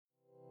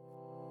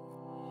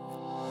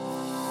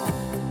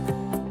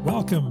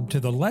Welcome to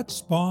the Let's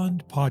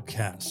Bond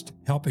podcast,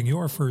 helping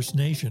your First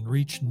Nation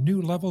reach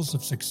new levels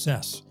of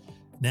success.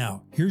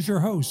 Now, here's your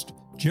host,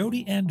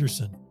 Jody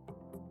Anderson.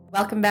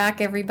 Welcome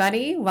back,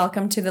 everybody.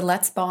 Welcome to the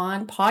Let's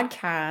Bond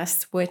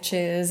podcast, which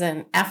is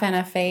an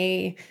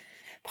FNFA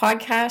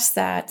podcast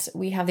that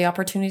we have the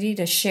opportunity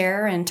to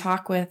share and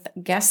talk with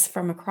guests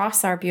from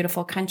across our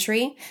beautiful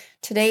country.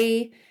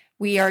 Today,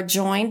 we are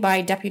joined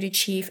by Deputy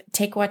Chief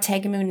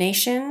Tequah-Tagamu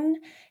Nation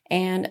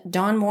and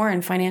Don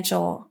Moore,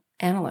 financial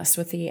analyst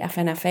with the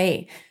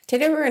FNFA.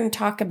 Today, we're going to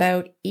talk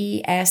about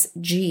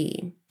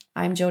ESG.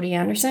 I'm Jody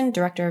Anderson,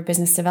 Director of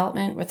Business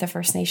Development with the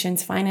First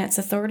Nations Finance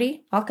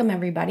Authority. Welcome,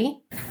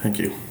 everybody. Thank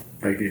you.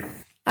 Thank you.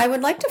 I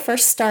would like to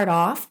first start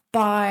off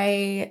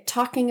by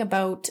talking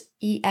about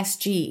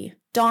ESG.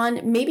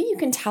 Don, maybe you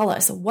can tell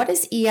us, what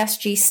does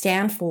ESG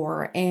stand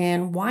for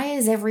and why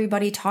is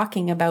everybody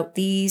talking about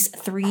these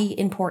three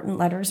important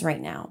letters right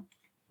now?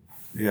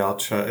 Yeah, I'll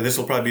try. This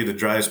will probably be the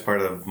driest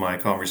part of my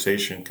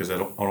conversation because I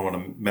don't want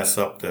to mess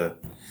up the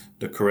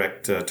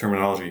correct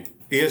terminology.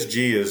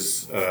 ESG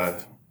is,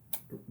 the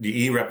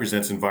E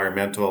represents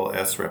environmental,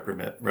 S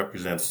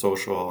represents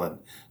social, and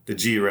the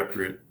G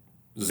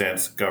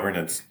represents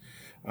governance.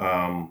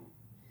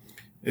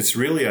 It's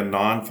really a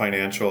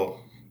non-financial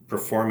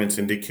performance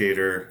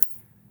indicator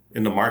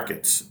in the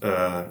markets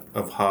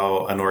of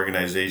how an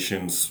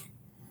organization's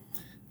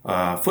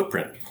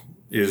footprint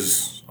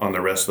is on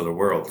the rest of the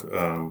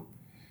world.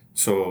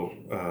 So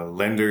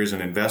lenders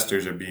and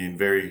investors are being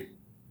very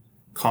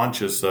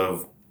conscious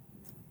of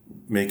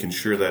making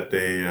sure that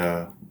they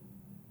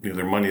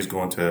their money is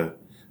going to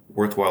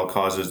worthwhile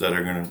causes that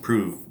are going to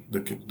improve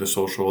the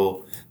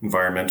social,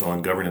 environmental,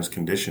 and governance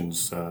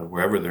conditions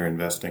wherever they're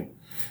investing.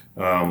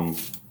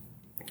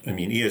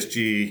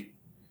 ESG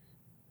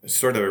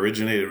sort of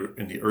originated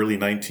in the early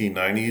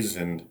 1990s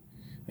and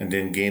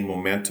then gained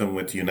momentum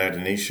with the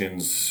United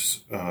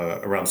Nations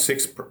around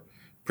six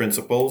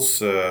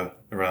principles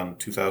around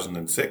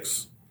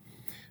 2006.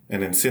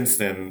 And then since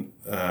then,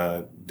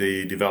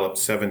 they developed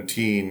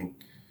 17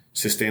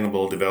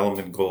 Sustainable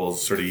Development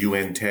Goals, sort of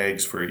UN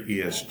tags for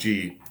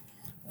ESG.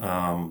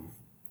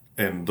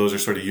 And those are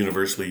sort of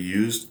universally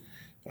used.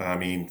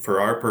 For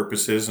our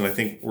purposes, and I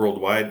think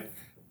worldwide,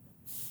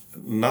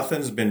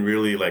 nothing's been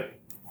really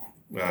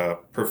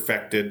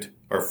perfected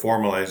or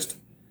formalized,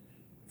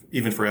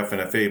 even for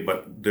FNFA,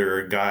 but there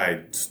are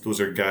guides.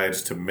 Those are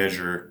guides to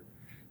measure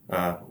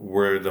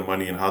where the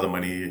money and how the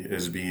money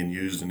is being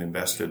used and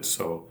invested.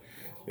 So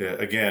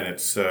again,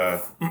 it's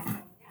a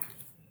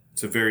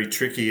very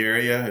tricky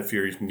area if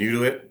you're new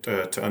to it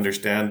to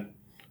understand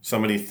so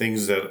many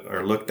things that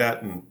are looked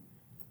at. And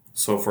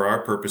so for our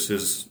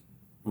purposes,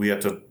 we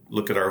had to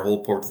look at our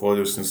whole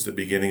portfolio since the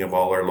beginning of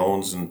all our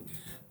loans in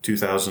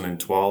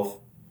 2012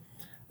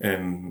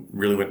 and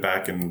really went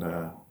back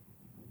and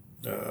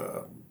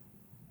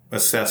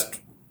assessed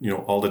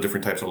all the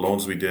different types of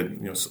loans we did,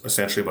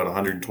 essentially about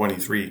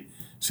 123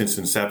 since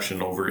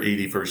inception, over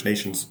 80 First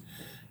Nations,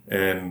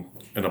 and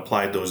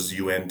applied those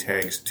UN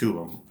tags to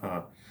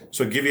them.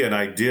 So give you an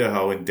idea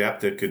how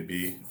in-depth it could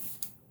be.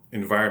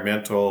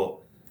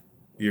 Environmental,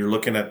 you're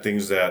looking at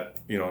things that,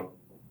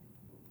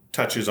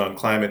 touches on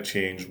climate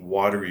change,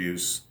 water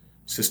use,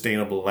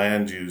 sustainable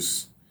land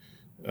use,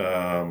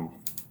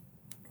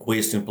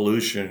 waste and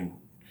pollution,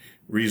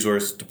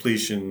 resource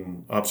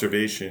depletion,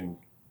 observation,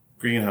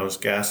 greenhouse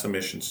gas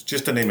emissions,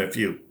 just to name a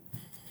few.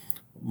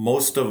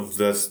 Most of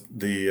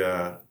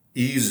the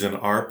E's in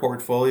our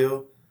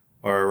portfolio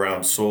are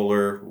around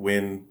solar,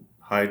 wind,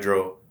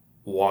 hydro,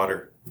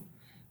 water.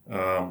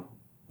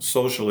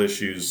 Social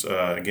issues,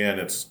 again,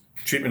 it's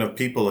treatment of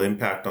people,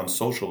 impact on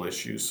social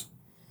issues.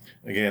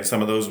 Again,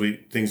 some of those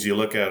things you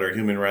look at are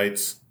human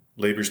rights,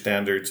 labor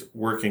standards,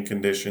 working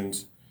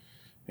conditions,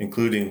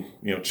 including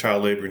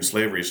child labor and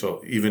slavery.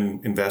 So even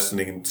investing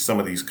in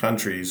some of these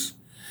countries,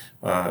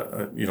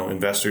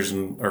 investors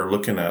are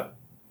looking at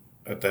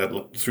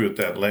that through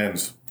that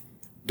lens.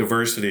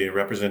 Diversity,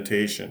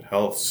 representation,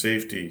 health,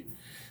 safety,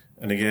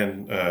 and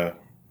again,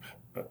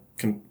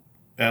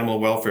 animal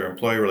welfare,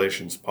 employee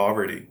relations,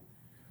 poverty,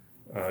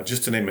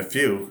 just to name a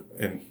few.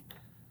 And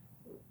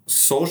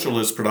social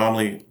is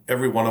predominantly,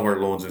 every one of our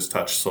loans is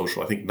touched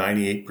social. I think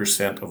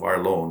 98% of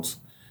our loans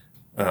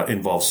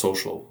involve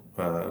social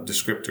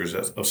descriptors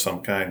of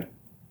some kind.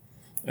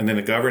 And then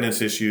the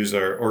governance issues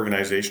are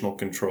organizational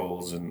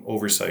controls and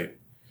oversight.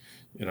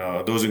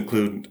 Those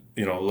include,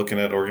 looking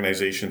at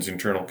organizations'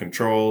 internal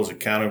controls,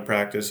 accounting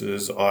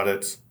practices,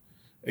 audits,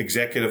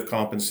 executive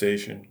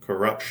compensation,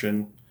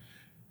 corruption,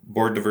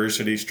 board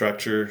diversity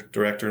structure,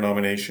 director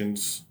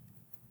nominations,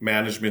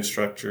 management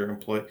structure,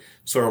 employee.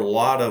 So a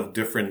lot of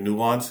different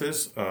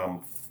nuances.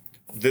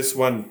 This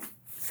one,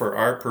 for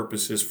our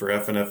purposes, for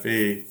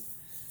FNFA,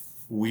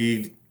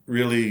 we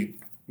really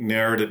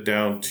narrowed it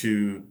down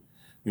to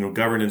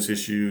governance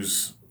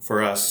issues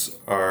for us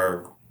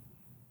are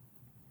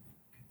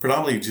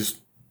predominantly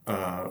just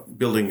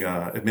building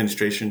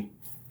administration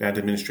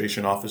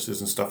offices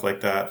and stuff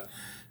like that.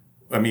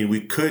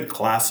 We could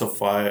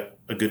classify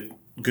a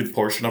good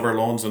portion of our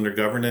loans under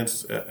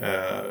governance.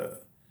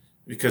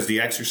 because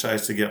the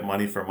exercise to get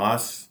money from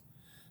us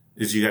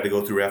is you got to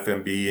go through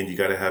FMB and you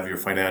got to have your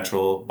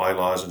financial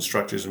bylaws and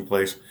structures in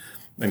place.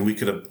 And we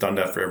could have done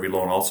that for every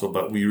loan also,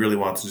 but we really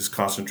want to just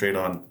concentrate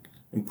on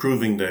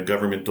improving the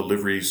government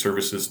delivery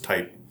services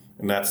type.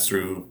 And that's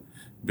through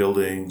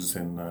buildings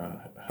and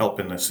help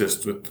and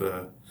assist with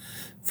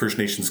First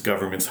Nations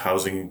governments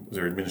housing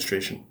their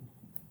administration.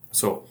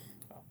 So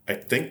I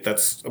think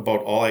that's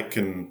about all I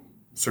can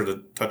sort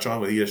of touch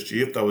on with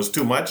ESG. If that was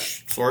too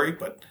much, sorry,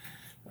 but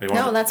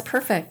no, that's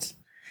perfect.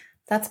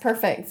 That's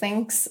perfect.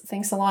 Thanks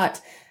a lot.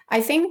 I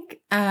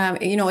think,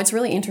 it's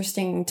really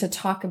interesting to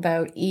talk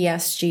about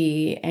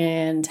ESG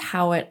and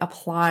how it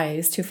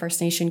applies to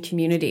First Nation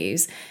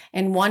communities.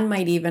 And one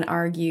might even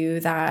argue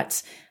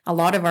that a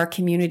lot of our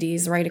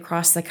communities right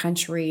across the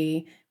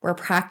country were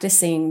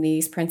practicing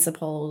these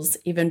principles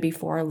even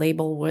before a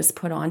label was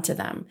put onto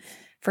them.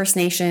 First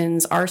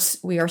Nations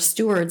we are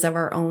stewards of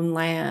our own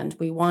land.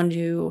 We want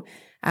to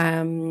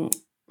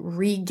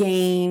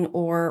regain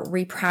or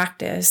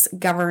repractice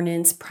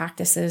governance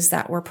practices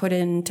that were put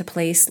into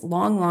place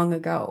long, long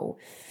ago.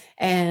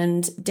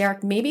 And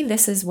Derek, maybe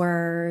this is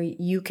where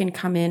you can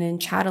come in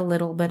and chat a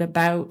little bit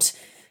about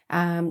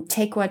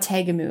Tekwa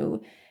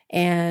Tegamu.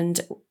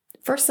 And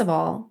first of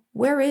all,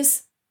 where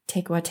is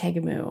Tekwa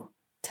Tegamu?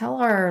 Tell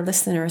our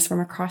listeners from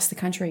across the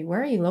country,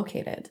 where are you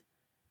located?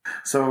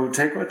 So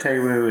Tekwa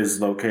Tegamu is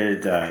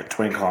located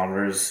 20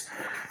 kilometers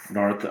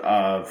north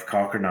of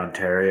Cochrane,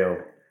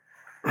 Ontario.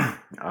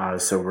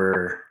 So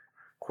we're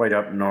quite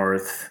up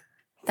north.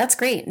 That's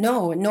great.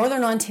 No,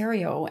 Northern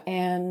Ontario.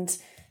 And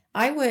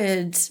I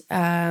would,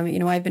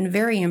 I've been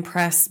very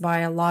impressed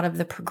by a lot of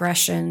the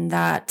progression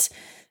that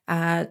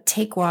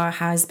Tekwa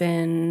has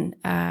been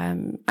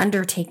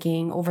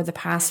undertaking over the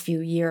past few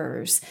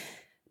years.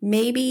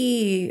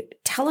 Maybe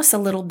tell us a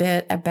little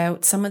bit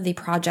about some of the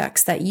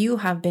projects that you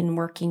have been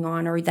working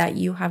on or that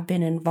you have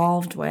been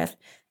involved with.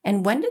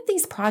 And when did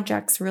these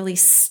projects really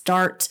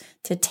start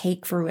to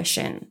take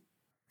fruition?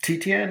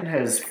 TTN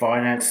has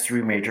financed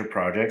 3 major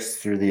projects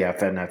through the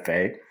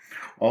FNFA,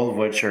 all of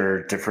which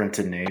are different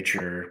in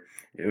nature.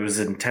 It was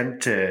intended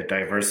to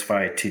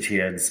diversify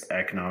TTN's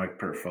economic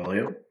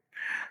portfolio.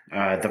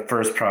 The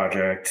first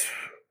project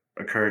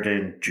occurred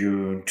in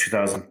June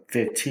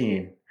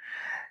 2015,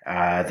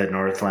 the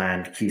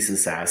Northland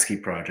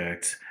Keesasaski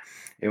project.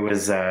 It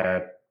was,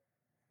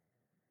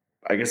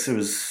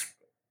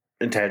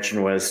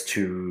 intention was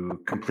to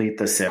complete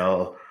the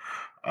sale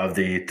of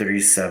the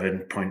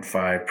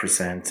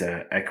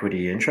 37.5%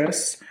 equity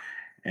interest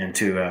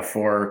into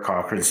 4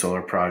 Cochrane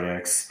solar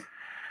projects.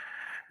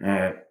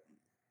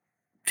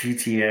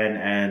 TTN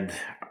and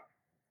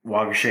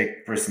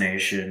Waukesha First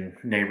Nation,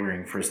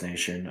 neighboring First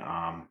Nation,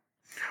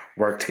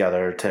 worked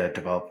together to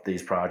develop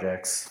these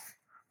projects.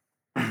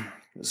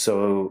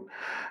 So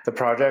the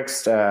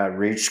projects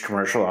reached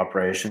commercial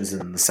operations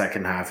in the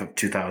second half of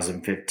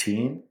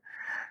 2015.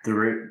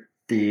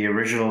 The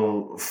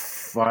original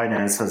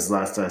finance has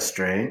left us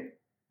strained.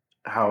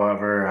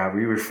 However,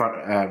 we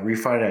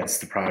refinanced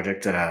the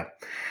project.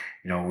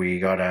 We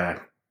got a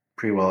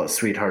pretty well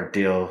sweetheart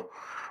deal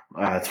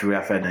through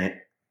FNFA,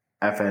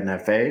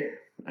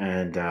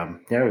 and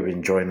we've been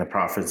enjoying the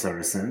profits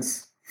ever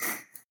since.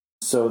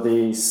 So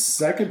the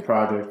second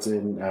project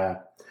in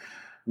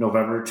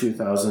November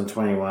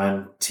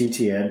 2021,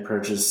 TTN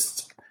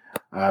purchased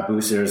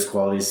Boosier's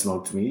Quality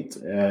Smoked Meat,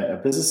 a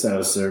business that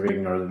was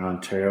serving Northern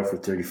Ontario for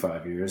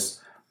 35 years.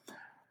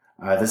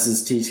 This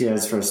is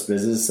TTN's first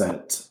business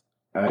that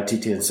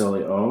TTN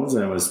solely owns,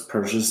 and it was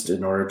purchased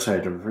in order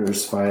to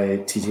diversify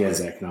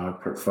TTN's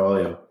economic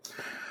portfolio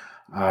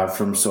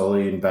from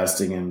solely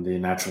investing in the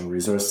natural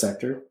resource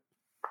sector.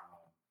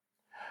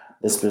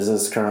 This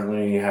business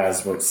currently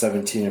has about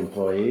 17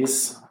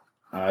 employees.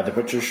 The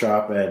butcher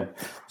shop and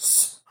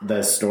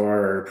the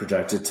store are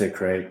projected to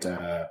create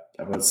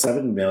about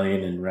 $7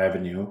 million in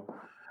revenue,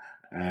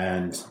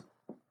 and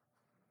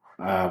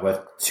with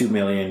 $2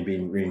 million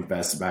being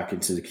reinvested back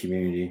into the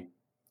community.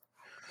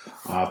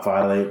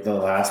 Finally, the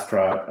last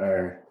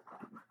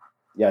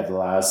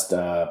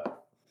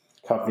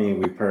company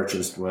we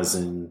purchased was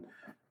in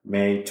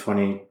May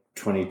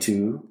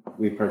 2022.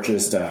 We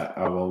purchased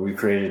we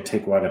created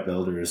Tekwa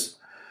Builders,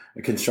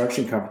 a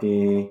construction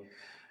company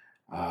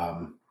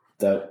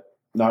that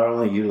not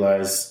only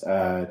utilize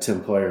to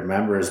employ our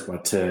members,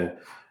 but to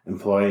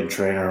employ and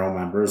train our own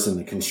members in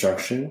the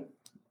construction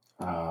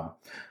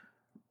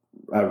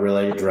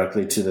related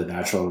directly to the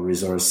natural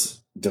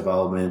resource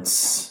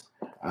developments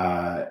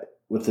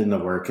within the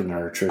work in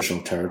our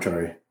traditional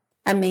territory.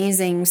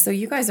 Amazing. So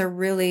you guys are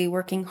really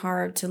working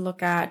hard to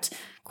look at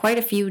quite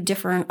a few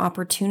different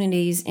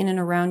opportunities in and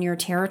around your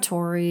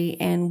territory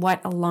and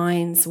what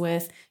aligns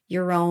with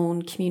your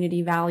own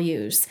community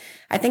values.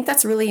 I think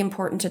that's really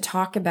important to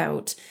talk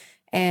about,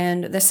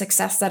 and the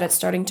success that it's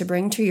starting to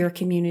bring to your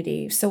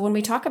community. So when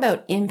we talk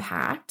about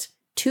impact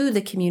to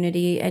the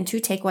community and to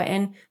Tekwa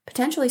and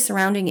potentially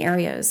surrounding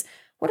areas,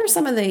 what are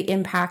some of the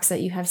impacts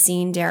that you have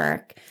seen,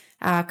 Derek,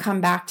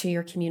 come back to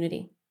your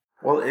community?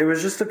 Well, it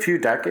was just a few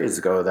decades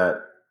ago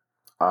that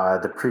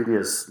the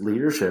previous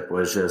leadership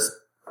was just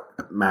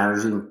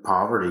managing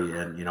poverty.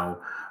 And,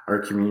 our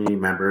community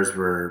members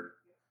were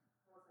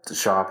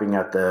shopping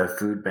at the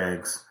food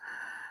banks.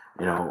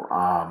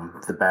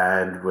 The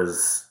band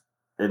was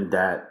in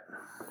debt.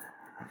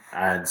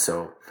 And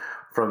so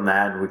from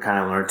that, we kind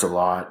of learned a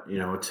lot,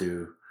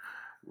 to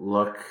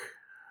look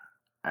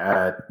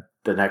at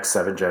the next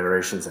 7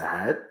 generations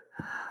ahead.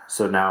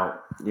 So now,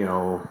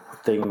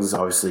 things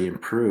obviously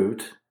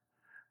improved,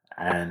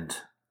 and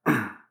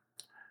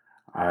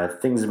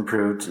things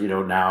improved,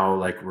 now,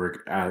 like, we're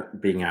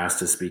being asked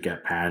to speak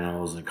at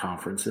panels and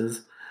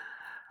conferences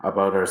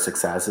about our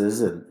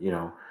successes. And,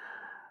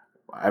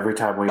 every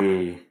time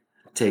we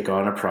take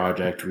on a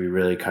project, we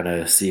really kind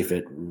of see if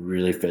it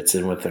really fits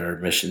in with our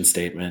mission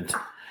statement,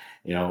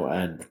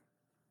 and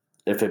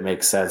if it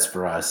makes sense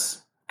for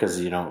us,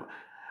 because,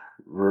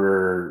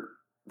 we're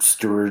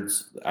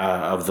stewards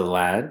of the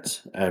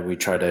land, and we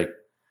try to,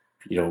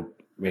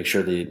 make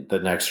sure the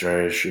next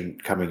generation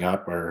coming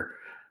up are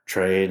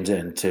trained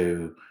and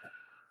to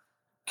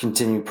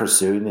continue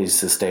pursuing these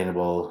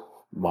sustainable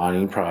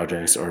mining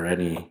projects or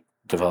any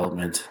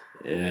development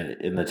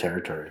in the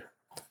territory.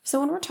 So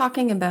when we're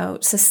talking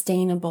about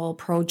sustainable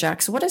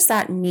projects, what does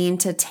that mean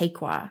to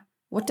Tequa?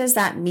 What does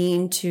that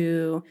mean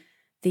to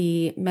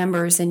the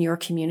members in your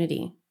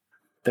community?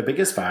 The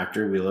biggest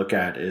factor we look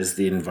at is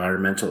the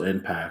environmental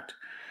impact.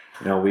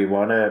 We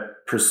want to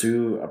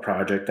pursue a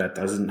project that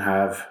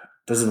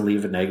doesn't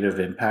leave a negative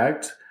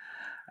impact,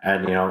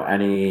 and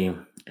any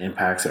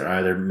impacts are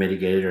either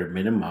mitigated or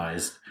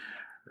minimized,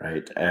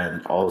 right?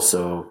 And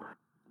also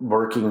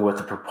working with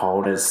the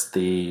proponents,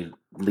 the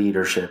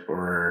leadership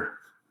or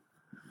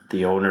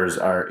the owners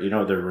are,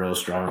 they're real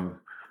strong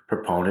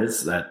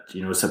proponents that,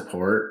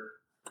 support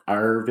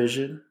our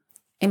vision.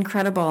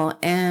 Incredible.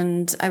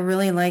 And I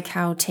really like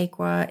how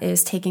Tequa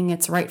is taking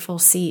its rightful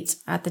seat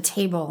at the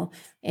table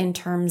in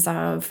terms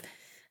of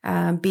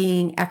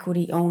being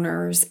equity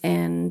owners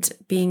and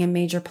being a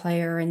major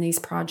player in these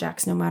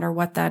projects, no matter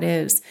what that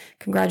is.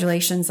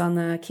 Congratulations on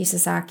the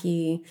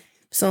Kisasaki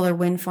solar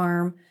wind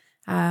farm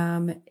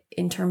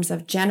in terms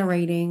of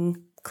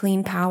generating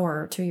clean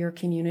power to your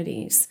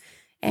communities.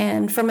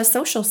 And from a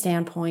social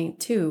standpoint,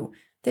 too,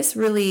 this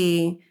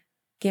really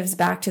gives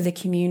back to the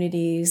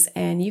communities,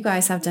 and you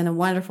guys have done a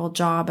wonderful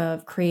job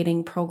of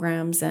creating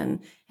programs and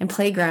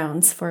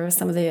playgrounds for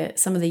some of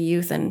the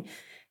youth. And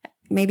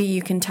maybe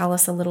you can tell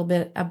us a little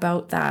bit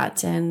about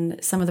that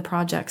and some of the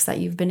projects that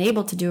you've been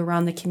able to do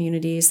around the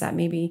communities that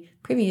maybe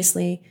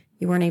previously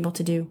you weren't able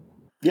to do.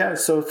 Yeah,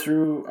 so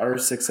through our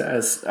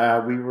success,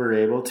 we were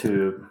able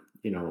to,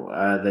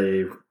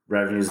 the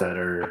revenues that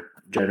are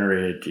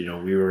generated,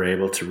 we were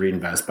able to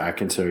reinvest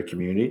back into our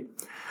community.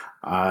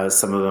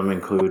 Some of them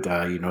include,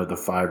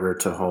 the fiber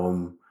to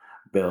home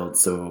build.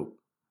 So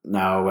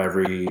now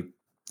every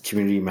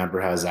community member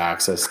has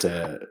access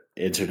to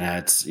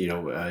internet.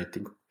 I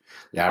think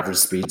the average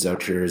speeds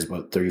out here is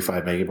about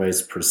 35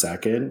 megabytes per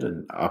second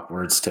and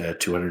upwards to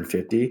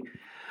 250.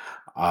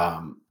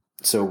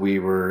 So we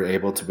were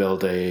able to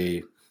build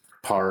a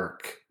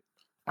park,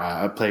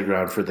 a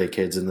playground for the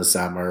kids in the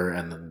summer.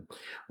 And then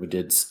we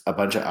did a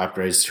bunch of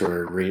upgrades to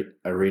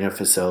our arena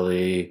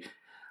facility.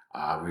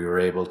 We were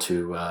able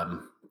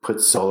to put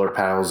solar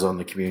panels on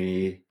the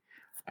community,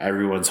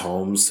 everyone's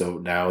homes. So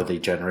now they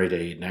generate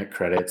a net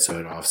credit, so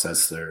it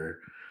offsets their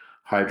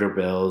hydro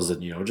bills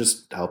and,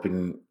 just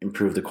helping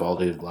improve the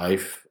quality of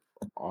life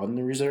on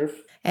the reserve.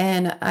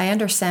 And I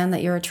understand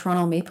that you're a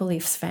Toronto Maple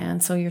Leafs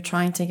fan, so you're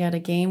trying to get a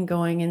game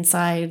going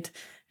inside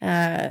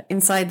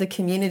the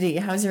community.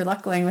 How's your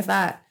luck going with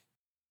that?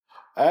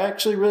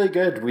 Actually, really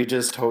good. We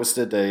just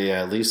hosted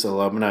a Leafs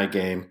alumni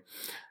game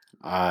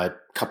a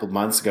couple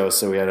months ago,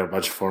 so we had a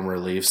bunch of former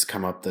Leafs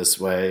come up this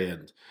way,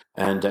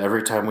 and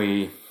every time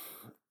we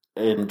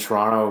in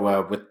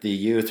Toronto with the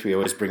youth, we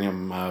always bring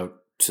them out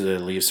to the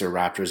Leafs or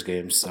Raptors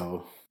games.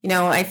 So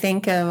I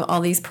think of all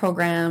these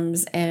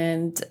programs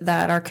and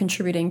that are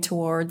contributing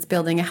towards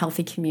building a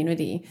healthy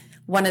community.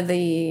 One of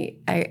the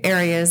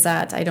areas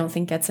that I don't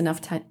think gets enough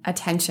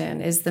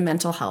attention is the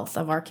mental health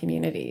of our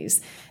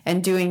communities,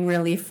 and doing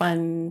really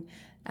fun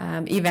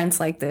events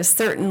like this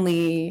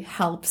certainly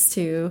helps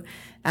to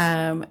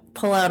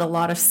pull out a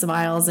lot of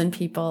smiles in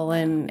people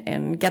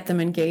and get them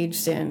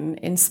engaged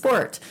in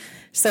sport.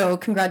 So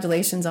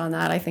congratulations on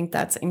that. I think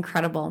that's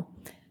incredible.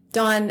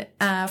 Don,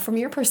 from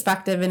your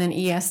perspective and an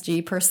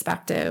ESG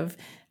perspective,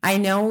 I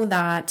know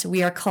that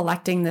we are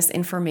collecting this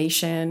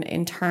information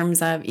in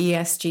terms of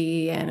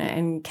ESG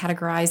and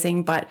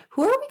categorizing, but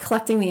who are we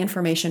collecting the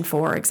information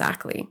for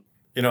exactly?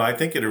 I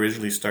think it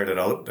originally started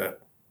out that,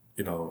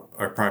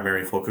 our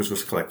primary focus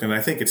was collecting, and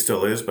I think it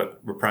still is,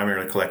 but we're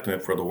primarily collecting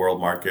it for the world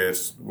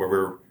markets where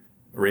we're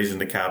raising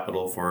the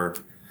capital for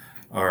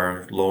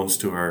our loans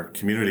to our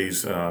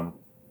communities. But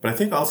I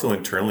think also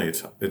internally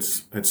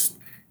it's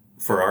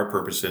for our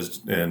purposes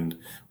and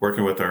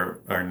working with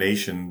our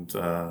nations,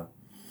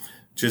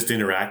 just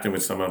interacting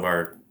with some of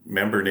our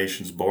member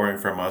nations borrowing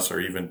from us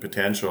or even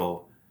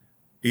potential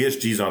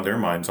ESGs on their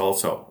minds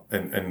also,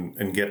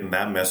 and getting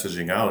that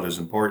messaging out is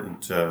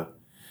important.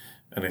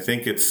 And I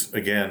think it's,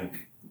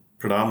 again,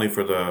 predominantly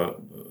for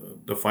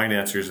the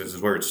financiers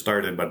is where it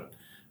started, but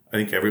I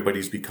think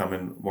everybody's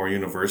becoming more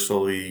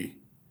universally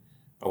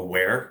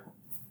aware.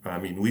 I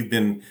mean, we've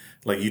been,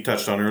 like you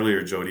touched on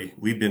earlier, Jody,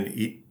 we've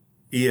been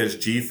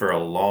ESG for a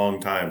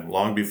long time,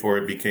 long before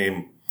it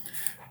became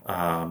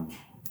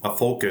a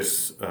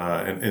focus,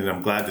 and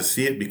I'm glad to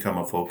see it become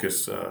a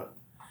focus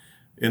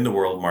in the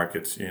world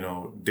markets. You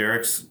know,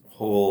 Derek's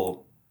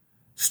whole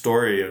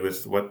story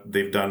with what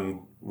they've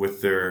done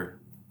with their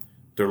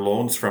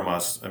loans from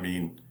us. I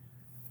mean,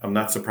 I'm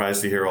not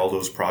surprised to hear all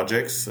those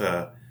projects.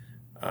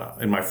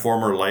 In my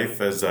former life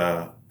as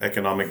a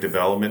economic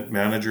development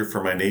manager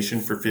for my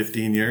nation for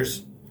 15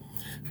 years,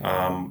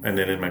 and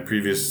then in my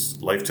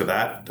previous life to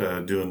that,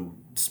 doing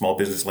small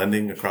business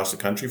lending across the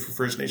country for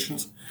First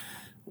Nations,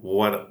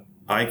 what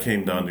I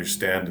came to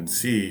understand and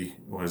see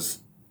was,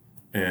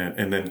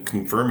 and then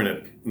confirming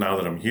it now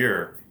that I'm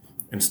here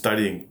and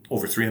studying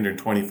over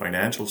 320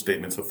 financial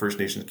statements of First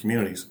Nations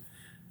communities,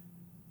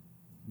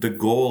 the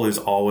goal is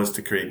always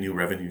to create new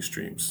revenue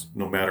streams,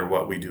 no matter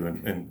what we do.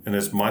 And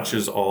as much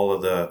as all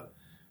of the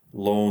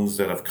loans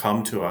that have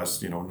come to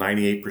us,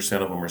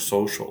 98% of them are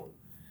social,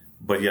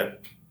 but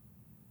yet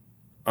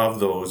of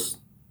those,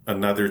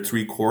 another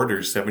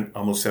 3/4,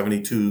 almost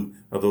 72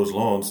 of those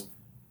loans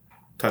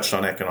touched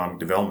on economic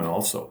development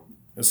also.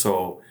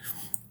 So,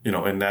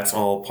 and that's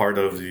all part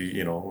of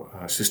the,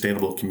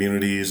 sustainable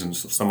communities and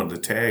some of the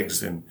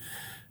tags. And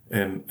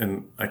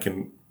I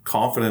can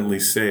confidently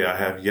say I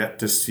have yet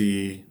to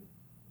see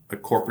a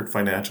corporate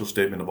financial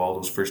statement of all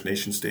those First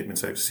Nation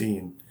statements I've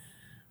seen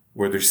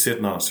where they're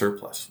sitting on a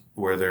surplus,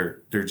 where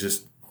they're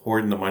just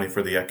hoarding the money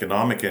for the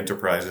economic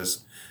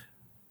enterprises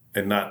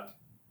and not,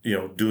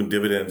 doing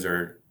dividends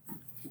or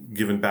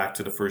giving back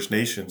to the First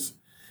Nations.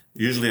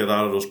 Usually a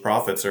lot of those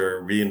profits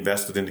are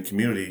reinvested in the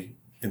community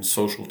in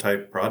social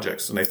type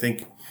projects. And I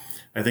think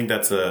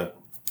that's an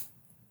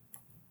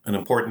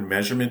important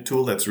measurement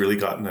tool that's really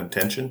gotten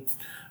attention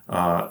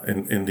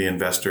in the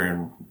investor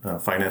and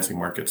financing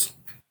markets.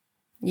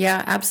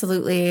 Yeah,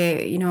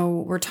 absolutely.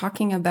 We're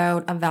talking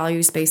about a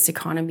values-based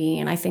economy,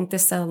 and I think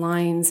this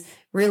aligns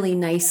really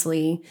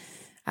nicely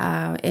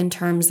in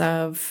terms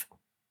of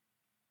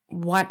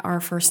what our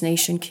First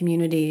Nation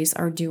communities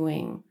are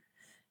doing.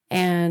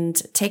 And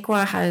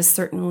Tequa has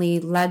certainly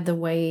led the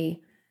way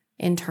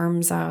in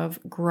terms of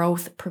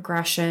growth,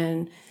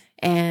 progression,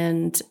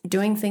 and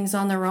doing things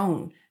on their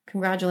own.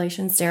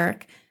 Congratulations,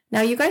 Derek. Now,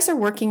 you guys are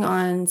working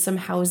on some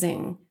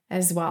housing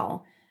as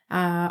well.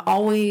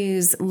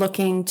 Always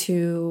looking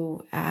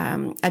to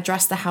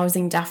address the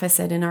housing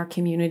deficit in our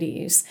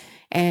communities.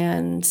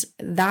 And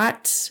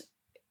that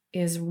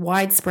is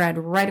widespread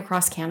right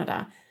across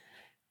Canada.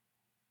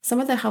 Some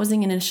of the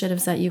housing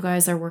initiatives that you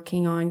guys are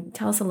working on,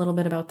 tell us a little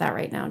bit about that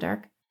right now,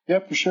 Derek. Yeah,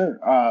 for sure.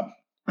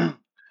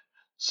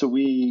 So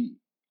we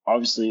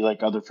obviously,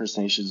 like other First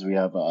Nations, we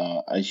have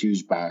a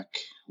huge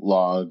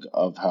backlog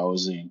of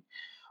housing.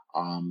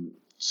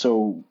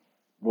 So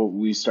what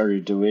we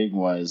started doing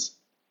was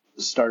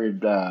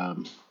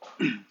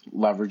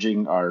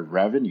leveraging our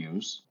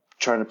revenues,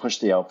 trying to push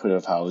the output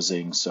of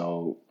housing.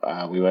 So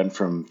we went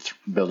from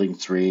building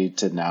 3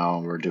 to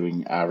now we're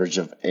doing average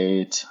of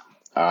 8.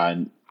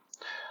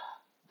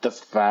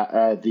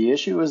 The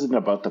issue isn't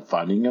about the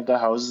funding of the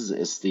houses,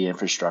 it's the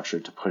infrastructure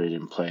to put it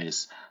in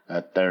place.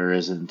 There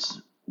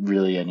isn't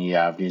really any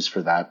avenues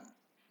for that.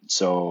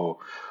 So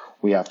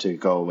we have to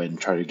go and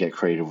try to get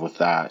creative with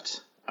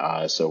that.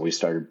 So we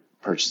started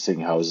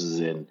purchasing houses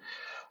in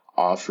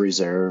off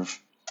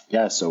reserve.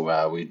 Yeah,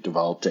 so we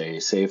developed a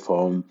safe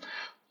home,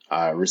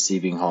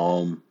 receiving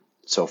home,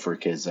 so for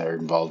kids that are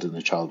involved in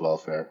the child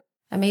welfare.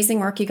 Amazing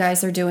work you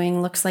guys are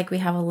doing. Looks like we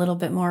have a little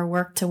bit more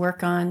work to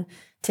work on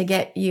to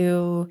get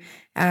you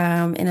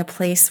in a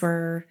place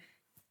where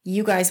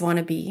you guys want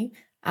to be.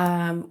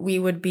 We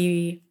would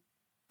be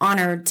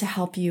honored to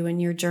help you in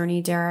your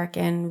journey, Derek,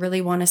 and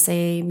really want to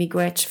say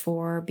miigwech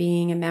for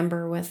being a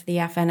member with the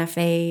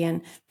FNFA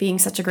and being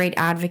such a great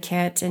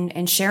advocate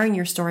and sharing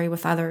your story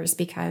with others,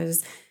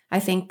 because I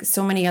think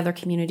so many other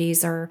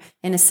communities are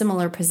in a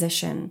similar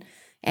position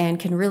and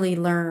can really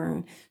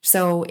learn.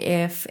 So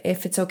if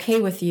it's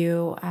okay with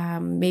you,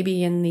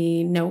 maybe in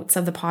the notes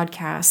of the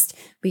podcast,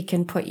 we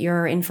can put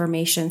your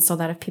information so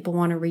that if people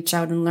want to reach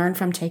out and learn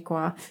from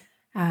Tequa,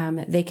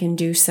 they can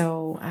do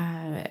so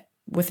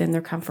within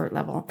their comfort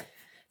level.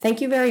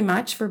 Thank you very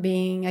much for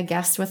being a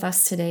guest with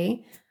us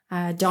today.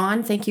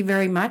 Dawn, thank you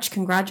very much.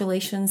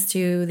 Congratulations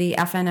to the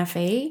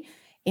FNFA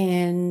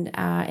in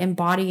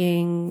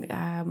embodying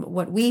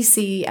what we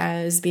see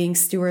as being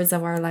stewards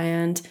of our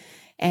land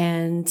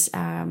and,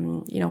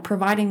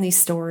 providing these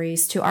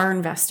stories to our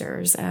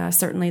investors.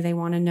 Certainly they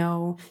want to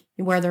know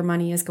where their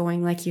money is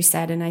going, like you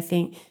said. And I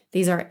think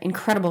these are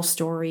incredible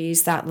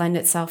stories that lend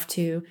itself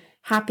to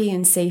happy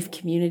and safe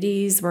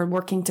communities. We're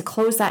working to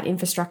close that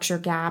infrastructure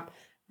gap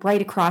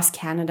right across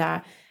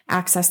Canada,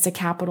 access to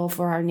capital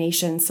for our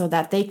nation so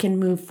that they can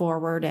move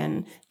forward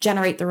and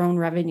generate their own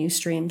revenue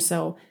stream.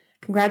 So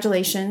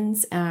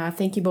congratulations.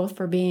 Thank you both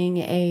for being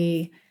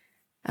a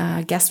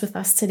guest with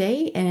us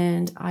today.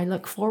 And I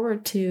look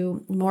forward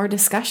to more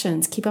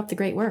discussions. Keep up the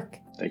great work.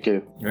 Thank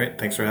you. All right.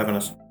 Thanks for having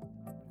us.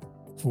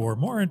 For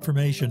more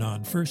information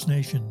on First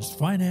Nations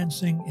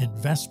financing,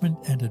 investment,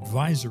 and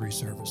advisory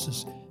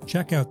services,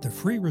 check out the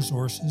free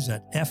resources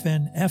at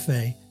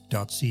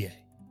fnfa.ca.